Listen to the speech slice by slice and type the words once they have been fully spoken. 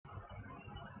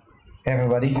Hey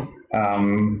everybody.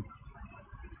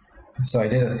 So I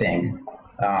did a thing.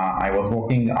 I was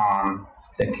working on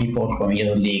the Keyforge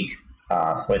Premier League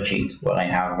spreadsheet where I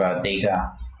have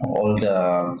data of all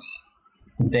the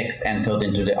decks entered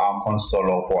into the archon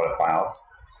solo qualifiers,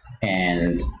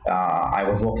 and I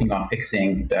was working on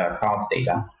fixing the card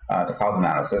data, the card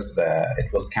analysis.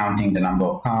 It was counting the number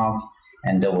of cards,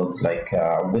 and there was like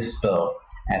Whisper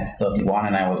at 31,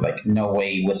 and I was like, no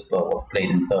way Whisper was played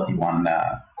in 31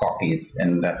 copies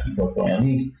in the Keyforge Premier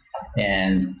League.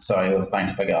 And so I was trying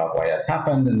to figure out why that's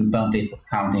happened, and apparently it was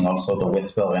counting also the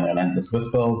Whisper and Relentless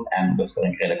Whispers and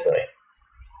Whispering Reliquary.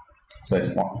 So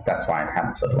that's why it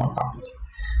had 31 copies.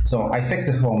 So I fixed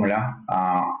the formula,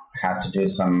 had to do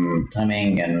some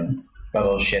trimming and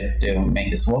other shit to make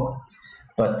this work.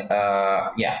 But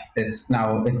yeah, it's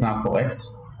now correct.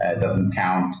 It doesn't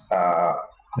count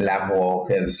lab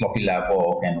work as sloppy lab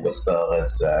work and Whisper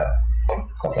as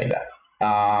stuff like that.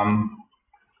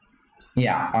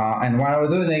 And while I was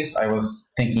doing this, I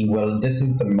was thinking, well, this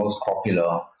is the most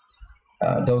popular.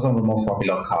 Those are the most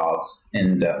popular cards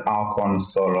in the Archon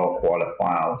solo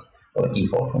qualifiers for the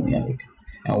Keyforge Premier League.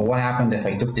 And what happened if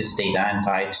I took this data and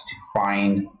tried to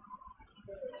find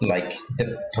like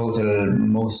the total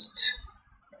most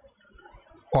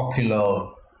popular,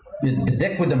 the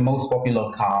deck with the most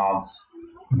popular cards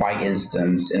by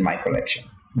instance in my collection?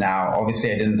 Now,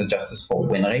 obviously, I didn't adjust this for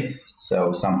win rates,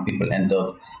 so some people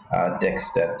entered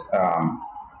decks that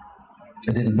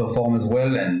didn't perform as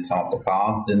well, and some of the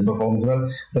cards didn't perform as well.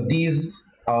 But these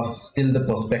are still the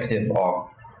perspective of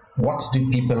what do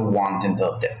people want in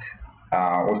their deck,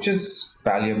 which is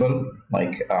valuable.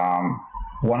 Like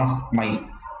one of my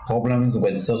problems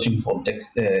when searching for decks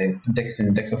in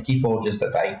decks of Keyforge is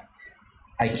that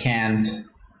I can't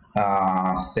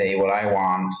say, well, I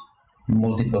want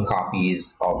multiple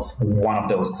copies of one of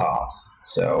those cards.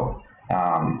 So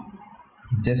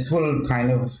this will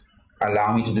kind of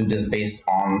allow me to do this based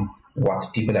on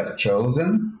what people have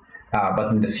chosen. But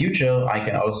in the future, I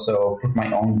can also put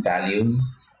my own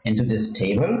values into this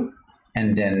table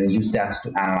and then use that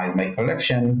to analyze my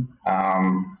collection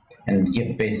and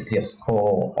give basically a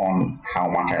score on how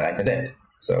much I like a deck.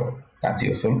 So that's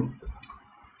useful.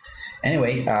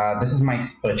 Anyway, this is my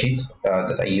spreadsheet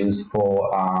that I use for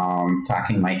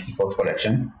tracking my Keyforge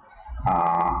collection.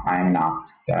 I'm not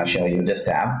going to show you this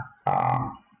tab,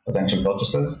 potential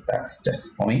purchases, that's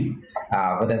just for me,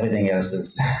 but everything else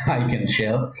is I can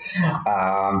share.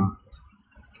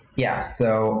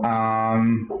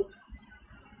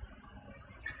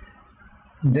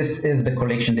 This is the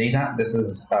collection data. This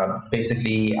is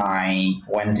basically, I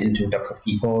went into Decks of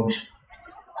Keyforge.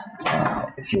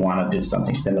 If you want to do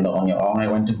something similar on your own, I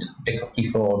went to Decks of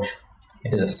Keyforge, I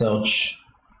did a search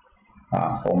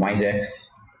for my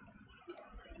decks,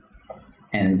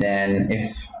 and then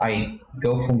if I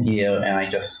go from here and I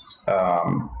just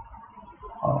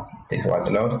takes a while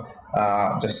to load,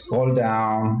 just scroll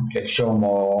down, click show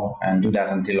more, and do that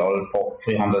until all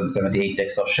 378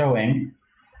 decks are showing.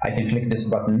 I can click this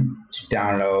button to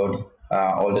download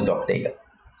all the doc data.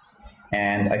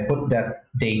 And I put that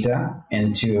data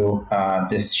into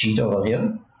this sheet over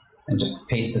here and just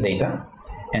paste the data.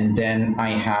 And then I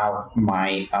have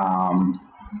my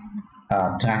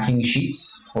tracking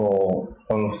sheets for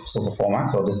all sorts of formats.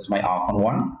 So this is my Archon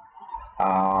one.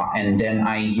 And then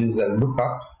I use a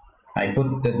lookup. I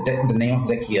put the name of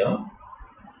the deck here.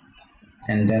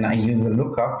 And then I use a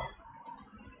lookup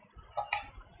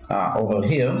over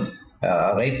here,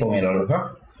 array formula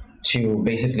lookup, to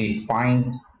basically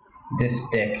find this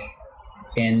deck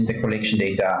in the collection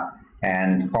data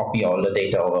and copy all the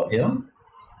data over here,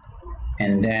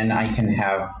 and then I can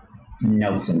have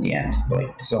notes in the end.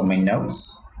 Like, these are my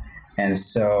notes, and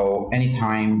so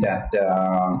anytime that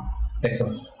decks of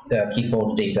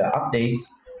Keyforge data updates,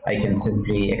 I can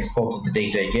simply export the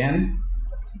data again,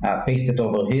 paste it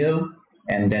over here,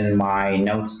 and then my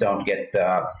notes don't get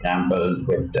scrambled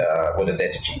with the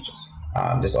data changes.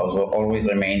 This also always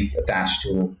remains attached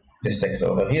to this text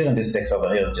over here, and this text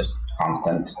over here is just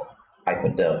constant. I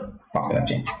put the not going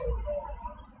to change.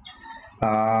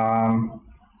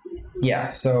 Yeah,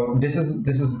 so this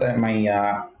is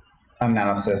my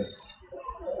analysis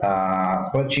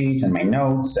spreadsheet and my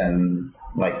notes, and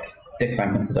like decks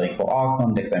I'm considering for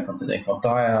Archon, decks I'm considering for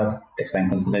Triad, decks I'm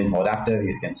considering for Adaptive.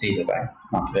 You can see that I'm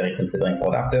not very considering for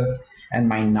Adaptive, and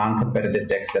my non-competitive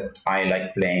decks that I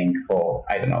like playing for,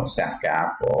 I don't know,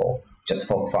 SASCAP or just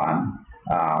for fun.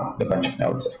 A bunch of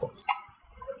notes, of course.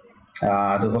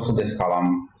 There's also this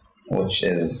column, which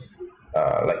is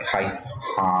like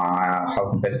how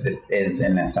competitive it is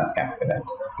in a SASCAP event.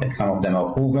 Like some of them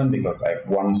are proven because I've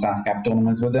won SASCAP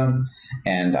tournaments with them,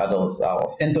 and others are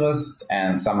of interest,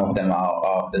 and some of them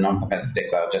are the non-competitive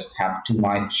decks are just have too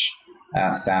much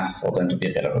SAS for them to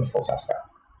be relevant for SASCAP.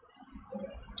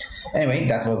 Anyway,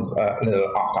 that was a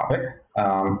little off topic.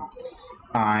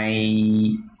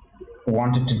 I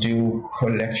wanted to do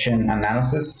collection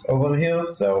analysis over here,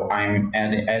 so I'm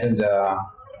added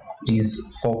these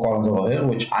 4 columns over here,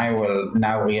 which I will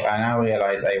now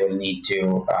realize I will need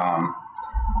to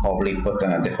probably put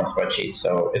in a different spreadsheet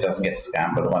so it doesn't get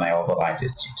scrambled when I override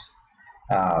this sheet.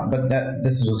 But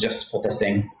this was just for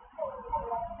testing.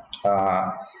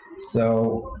 First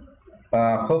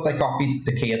I copied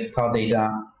the KFPL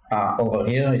data over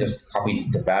here. I just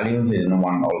copied the values. I didn't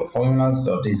want all the formulas,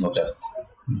 so these are just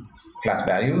flat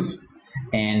values.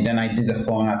 And then I did a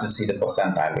formula to see the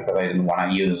percentile because I didn't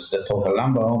want to use the total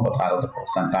number, but rather the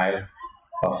percentile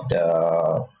of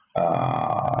the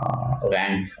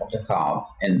rank of the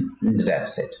cards in the data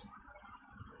set.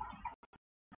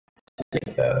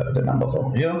 Take the numbers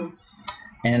over here.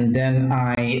 And then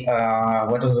I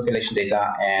went to the calculation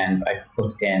data and I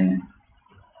put in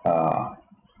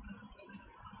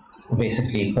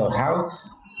basically per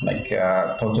house, like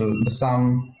total, the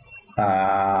sum.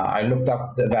 I looked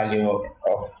up the value of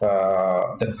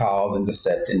the cards in the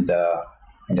set in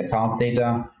the cards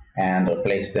data and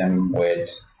replaced them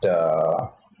with the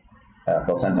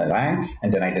percentile rank,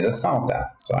 and then I did a sum of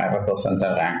that. So I have a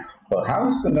percentile rank per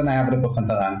house, and then I have the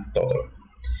percentile rank total.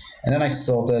 And then I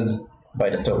sorted by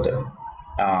the total.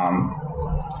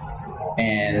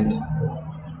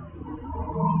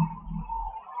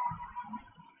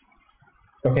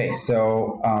 Okay,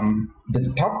 so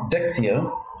the top decks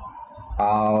here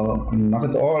are not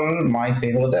at all my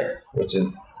favorite decks, which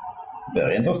is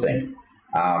very interesting.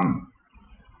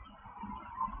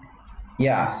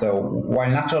 Yeah, so while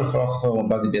Natural Philosopher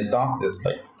Buzzy Bistoff is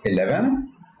like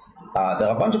 11, there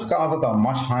are a bunch of cards that are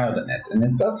much higher than it,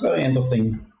 and that's very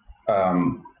interesting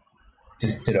to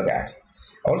look at.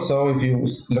 Also, if you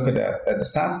look at the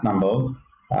SAS numbers,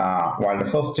 while the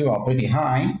first 2 are pretty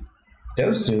high,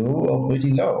 those 2 are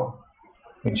pretty low,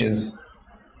 which is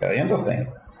very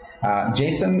interesting.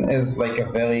 Jason is like a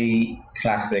very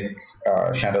classic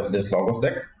Shadows Disc Logos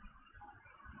deck.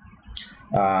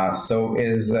 So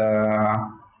is the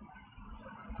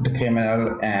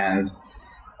Criminal, and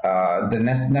the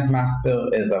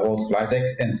Netmaster is a whole supply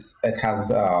deck, and it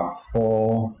has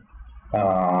 4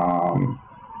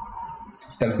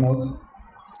 stealth modes.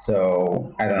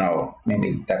 So I don't know,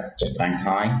 maybe that's just ranked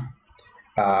high.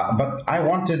 But what I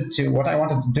wanted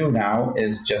to do now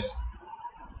is just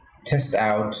test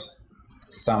out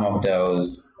some of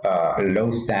those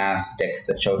low SAS decks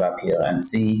that showed up here and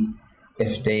see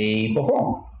if they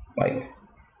perform. Like,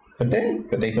 could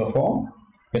they perform?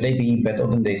 Could they be better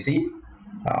than they seem?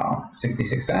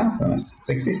 66 SAS and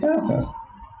 60 SAS and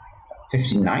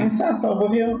 59 SAS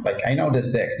over here. Like, I know this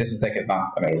deck is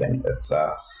not amazing.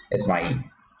 It's my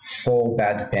 4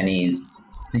 bad pennies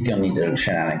Seeker Needle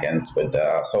shenanigans with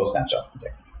Soul Snatcher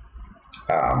deck.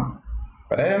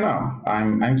 But I don't know.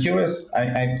 I'm curious.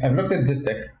 I've looked at this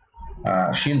deck,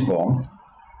 Shield Form,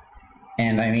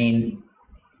 and I mean,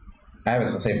 I have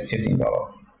it for say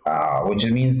 $15, which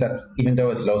means that even though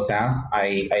it's low SAS,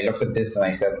 I looked at this and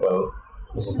I said, well,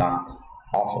 this is not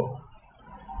awful.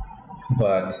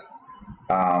 But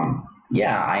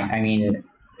yeah, I mean,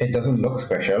 it doesn't look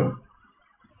special.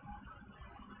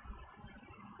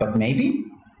 But maybe?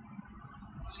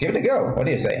 Let's give it a go. What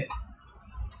do you say?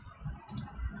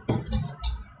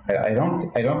 I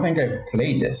don't think I've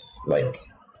played this like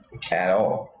at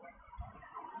all.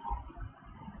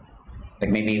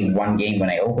 Like maybe one game when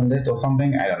I opened it or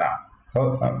something. I don't know.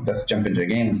 Oh, let's jump into the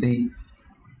game and see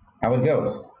how it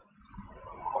goes.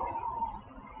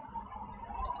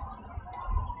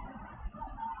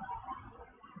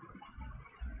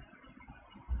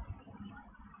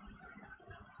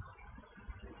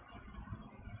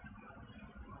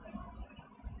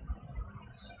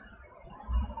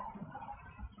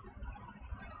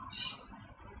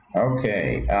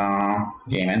 Okay,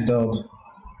 game entered.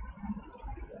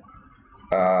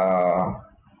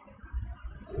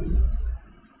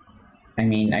 I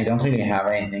mean, I don't really have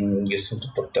anything useful to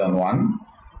put turn 1,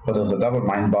 but there's a double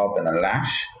Mind Bulb and a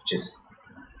Lash, which is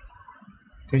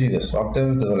pretty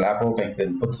disruptive. There's a Lab-Hook. I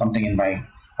could put something in my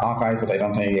archives, but I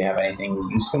don't really have anything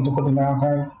useful to put in my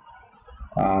archives.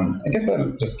 I guess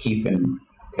I'll just keep and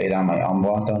play down my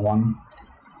Umbra turn 1.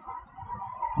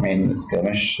 I mean, it's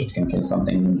skirmish. It can kill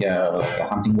something like a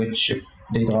Hunting Witch if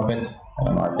they drop it. I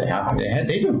don't know if they have.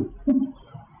 They do.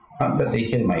 But they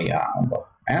kill my Umbra.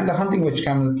 And the hunting witch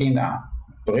came down.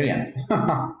 Brilliant.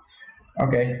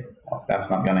 Okay, well,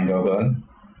 that's not gonna go good.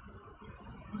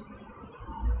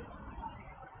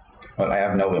 Well, I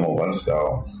have no removal,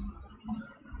 so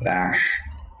dash,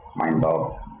 mind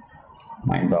bob,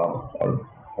 or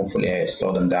hopefully I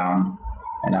slow them down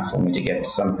enough for me to get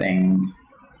something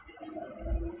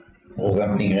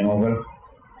resembling removal.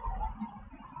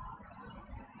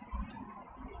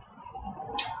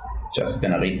 Just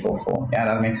gonna read 4/4. Yeah,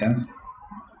 that makes sense.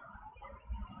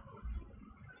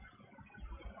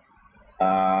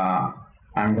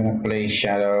 I'm gonna play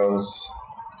shadows,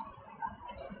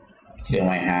 clear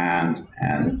my hand,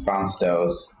 and bounce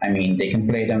those. I mean, they can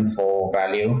play them for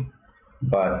value,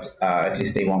 but at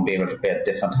least they won't be able to play a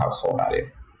different house for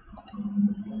value.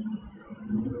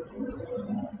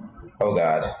 Oh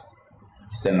god,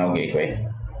 still no gateway.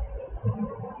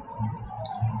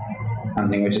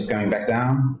 Hunting which is coming back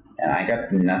down, and I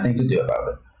got nothing to do about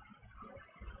it.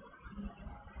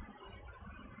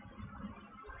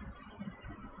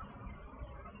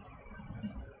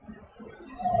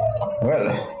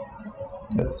 Well,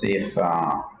 let's see if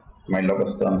my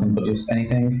Logos turn can produce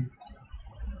anything.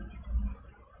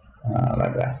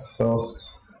 Live access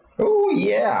first. Oh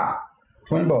yeah!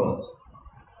 Twin bolts.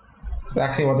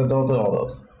 Exactly what the daughter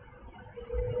ordered.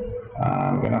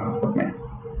 I'm gonna put my...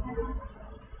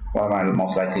 What am I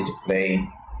most likely to play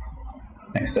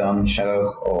next turn?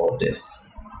 Shadows or this?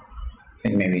 I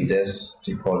think maybe this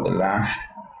to call the lash.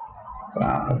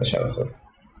 Put the shadows off.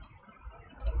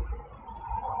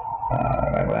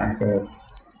 Live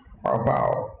access. Pow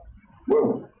pow.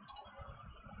 Woo!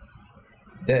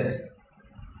 It's dead.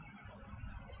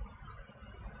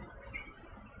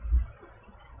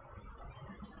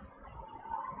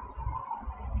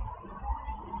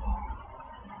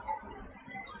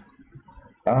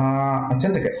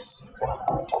 Authenticus.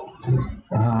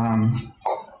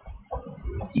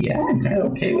 Yeah, I'm kind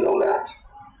of okay with all that.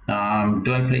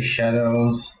 Do I play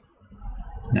shadows?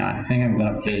 No, I think I'm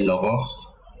gonna play Logos.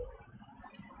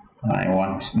 I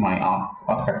want my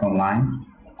artifact online,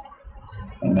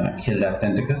 so I'm gonna kill that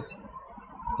Tentacus.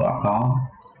 Dark Arm.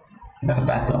 I got a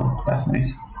battle, that's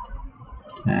nice.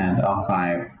 And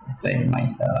archive, let's say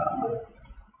my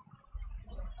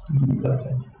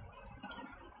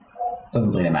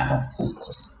doesn't really matter. It's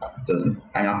just it doesn't.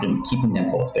 I'm not really keeping them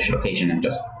for a special occasion. I'm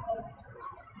just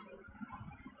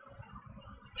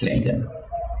playing them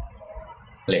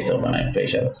later when I play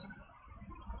shadows.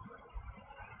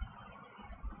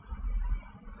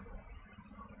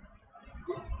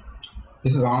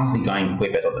 This is honestly going way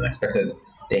better than expected.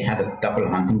 They had a double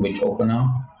hunting witch opener,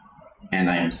 and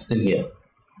I am still here.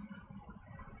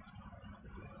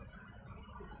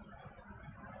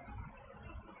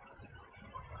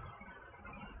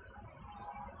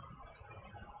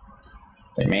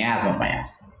 Like my ass, not my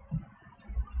ass.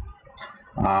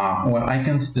 Well, I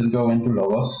can still go into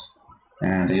Logos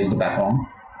and use the baton.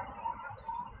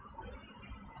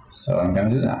 So I'm gonna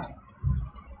do that.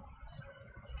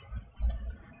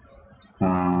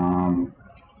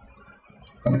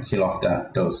 Gonna kill off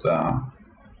those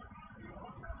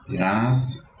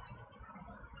piranhas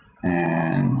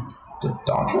and the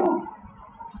dodger.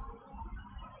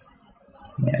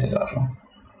 Yeah, the dodger.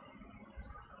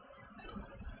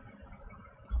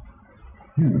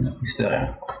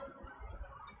 Hysteria.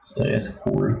 Hysteria is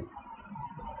cool.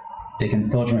 They can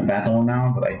purge my baton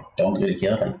now, but I don't really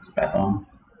care, like it's baton.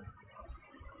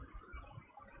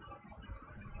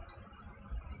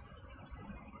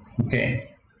 Okay.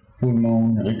 Full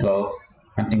moon, reclove,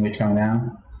 hunting witch coming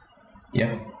down.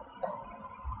 Yep.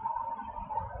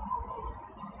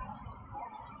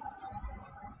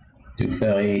 Two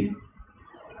fairy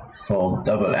for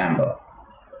double amber.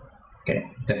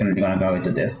 Okay, definitely gonna go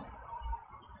into this.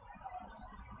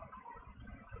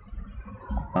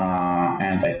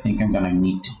 And I think I'm gonna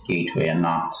need gateway and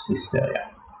not hysteria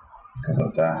because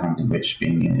of the hunting witch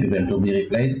being able to be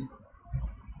replayed.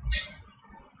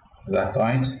 Is that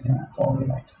right? Yeah, probably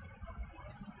right.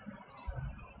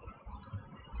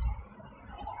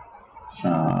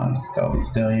 Discover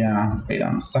hysteria, play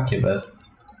down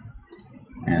succubus,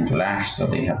 and lash, so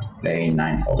they have to play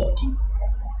 9 for their key.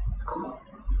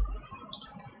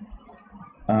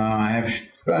 I have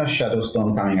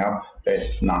Shadowstone coming up.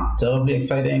 It's not terribly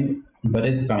exciting, but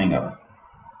it's coming up.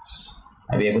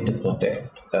 I'll be able to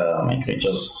protect my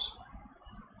creatures,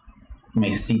 my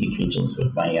steely creatures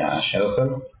with my Shadow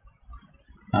Self.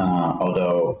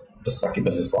 Although the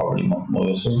succubus is probably more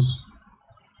useful.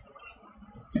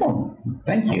 Oh,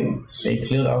 thank you. They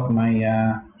cleared out my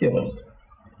hero list.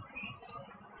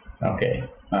 Okay,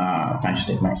 time to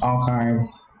take my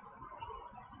archives.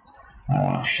 I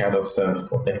want Shadow Self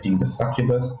protecting the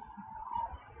succubus.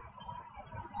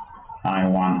 I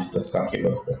want the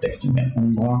succubus protecting the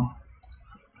Umbra.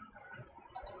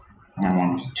 I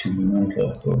want 2 moon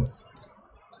crystals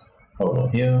over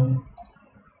here.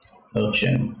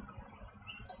 Archon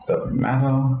doesn't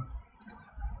matter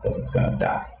because it's gonna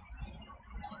die.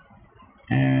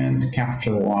 And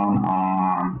capture 1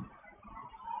 on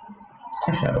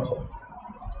a Shadow Self.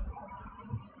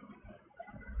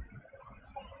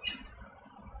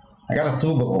 I got a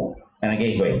turbo and a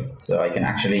gateway, so I can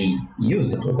actually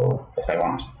use the turbo if I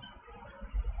want.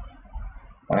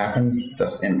 What happened?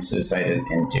 This imp suicided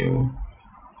into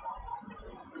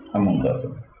a moon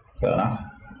vessel. Fair enough.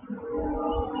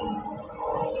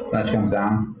 Snatch comes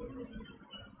down.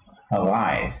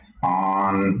 Arise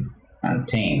on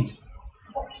Untamed.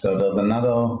 So there's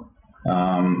another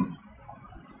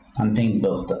Untamed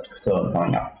burst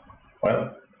going up.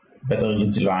 Well, better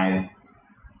utilize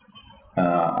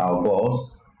our board.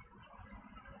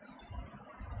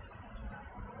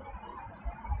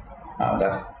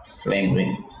 That Flame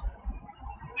Rift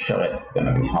turret is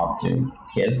gonna be hard to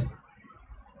kill.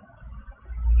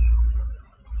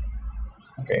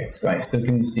 Okay, so I still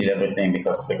can steal everything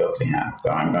because of the Ghostly Hand,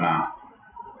 so I'm gonna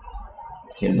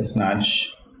kill the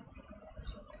Snudge.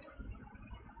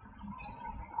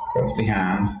 Ghostly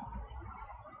Hand.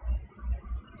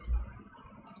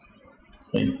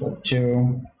 Read for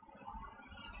 2.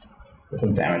 Put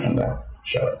some damage on that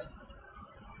turret.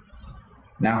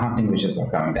 Now Hunting Witches are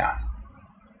coming down.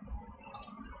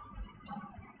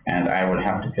 And I will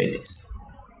have to play this.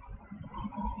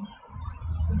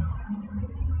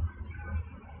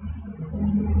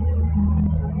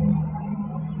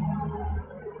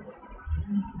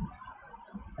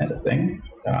 Interesting.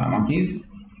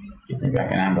 Monkeys. Gives me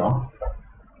back an Amber.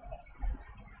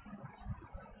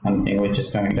 Hunting Witch is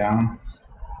coming down.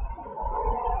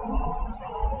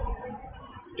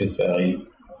 Do Fairy.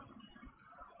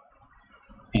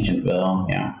 Ancient Bell,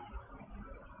 yeah.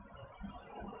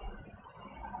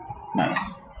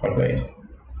 Nice. Well played.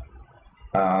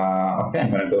 Okay, I'm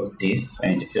gonna go with this. I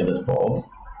need to kill this board.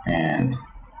 And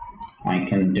I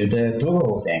can do the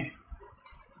turbo thing.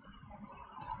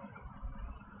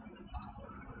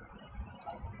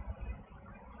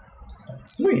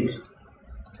 Sweet.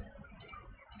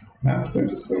 That's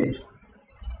pretty sweet.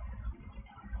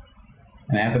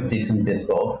 And I have a decent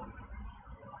disboard.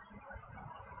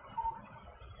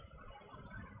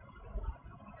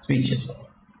 Speeches.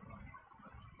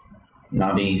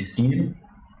 Now the steel.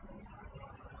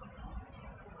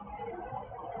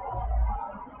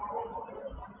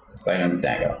 Silent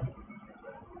Dagger.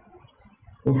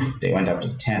 Oof, they went up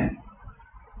to 10.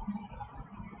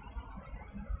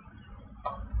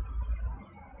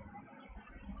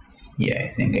 Yeah, I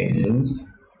think I lose.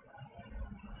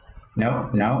 No,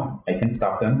 no, I can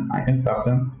stop them. I can stop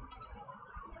them.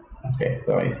 Okay,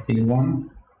 so I steal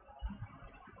 1.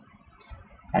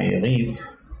 I reap,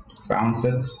 bounce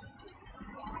it,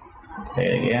 play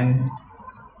it again,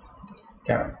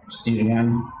 steal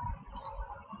again,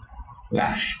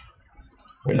 lash.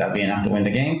 Will that be enough to win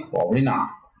the game? Probably not.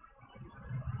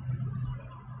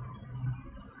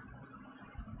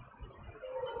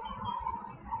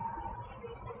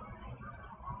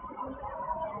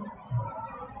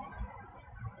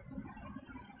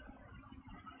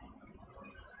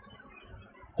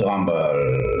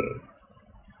 Rumble.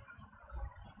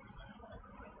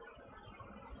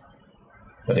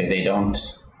 But if they don't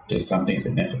do something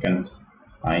significant,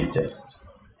 I just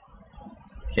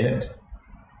kill it.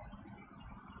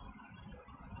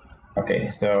 Okay,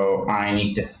 so I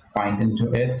need to fight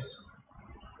into it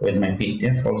with my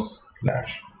pit false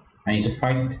clash. I need to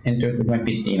fight into it with my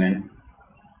pit demon,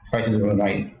 fight into it with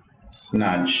my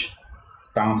snudge,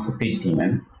 bounce the pit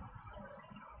demon,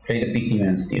 play the pit demon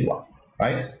and steal 1.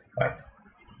 Right? Right.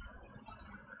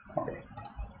 Okay.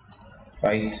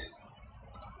 Fight.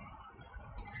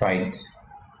 Fight.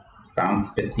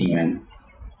 Bounce pit demon.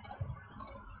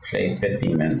 Play pit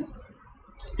demon.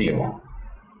 Steal 1.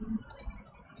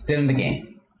 Still in the game.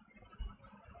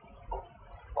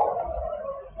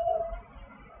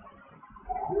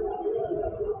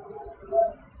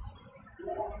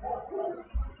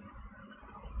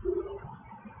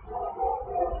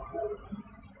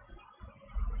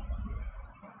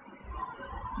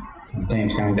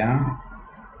 Dame's coming down.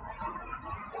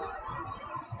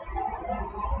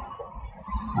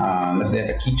 Unless they have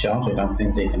a key charge, I don't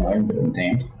think they can win with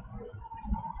Untamed.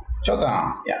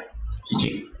 Showdown! Yeah,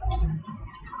 GG.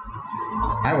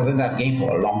 I was in that game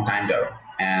for a long time though,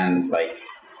 and like,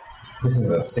 this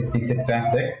is a 66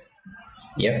 sass deck.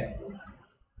 Yep.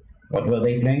 What were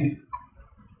they playing?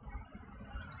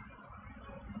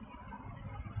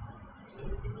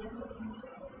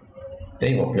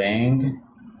 They were playing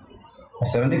a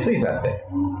 73 size deck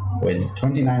with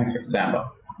 29 expected damage,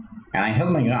 and I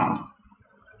held my ground.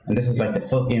 And this is like the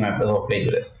first game I've ever played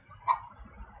with this.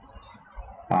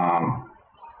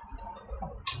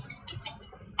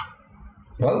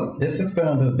 Well, this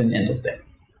experiment has been interesting.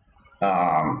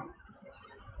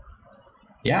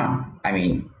 Yeah, I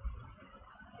mean,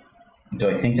 do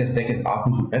I think this deck is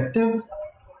archon competitive?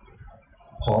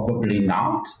 Probably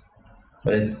not,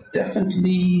 but it's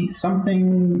definitely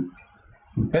something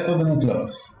better than it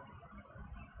looks.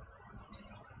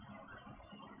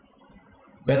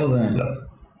 Better than it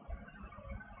looks.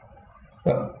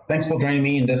 Well, thanks for joining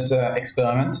me in this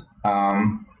experiment.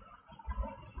 I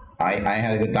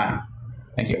had a good time.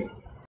 Thank you.